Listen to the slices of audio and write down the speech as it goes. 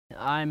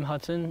I'm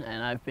Hudson,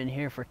 and I've been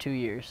here for 2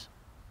 years.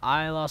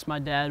 I lost my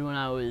dad when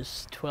I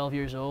was 12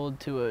 years old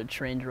to a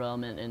train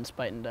derailment in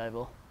Spuyten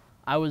Duyvil.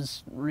 I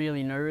was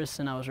really nervous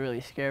and I was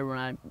really scared when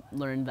I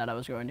learned that I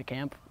was going to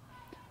camp,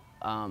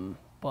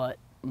 but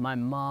my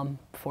mom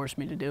forced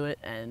me to do it,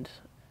 and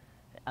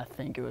I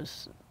think it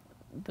was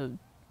the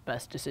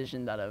best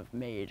decision that I've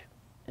made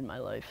in my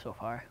life so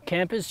far.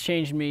 Camp has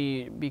changed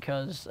me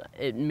because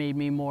it made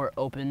me more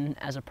open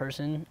as a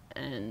person,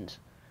 and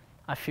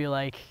I feel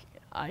like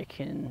I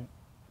can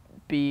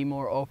be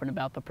more open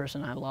about the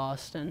person I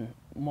lost and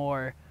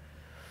more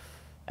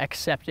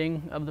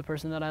accepting of the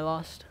person that I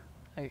lost.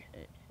 I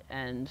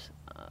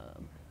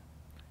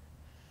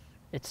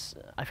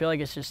feel like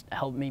it's just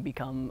helped me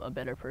become a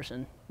better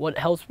person. What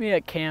helps me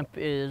at camp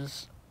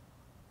is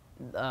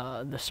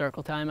the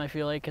circle time, I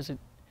feel like, because it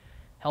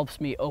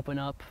helps me open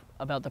up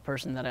about the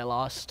person that I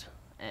lost,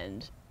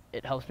 and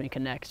it helps me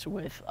connect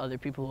with other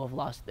people who have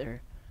lost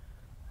their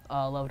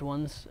loved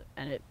ones,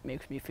 and it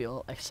makes me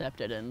feel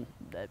accepted and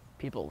that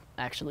people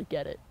actually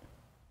get it.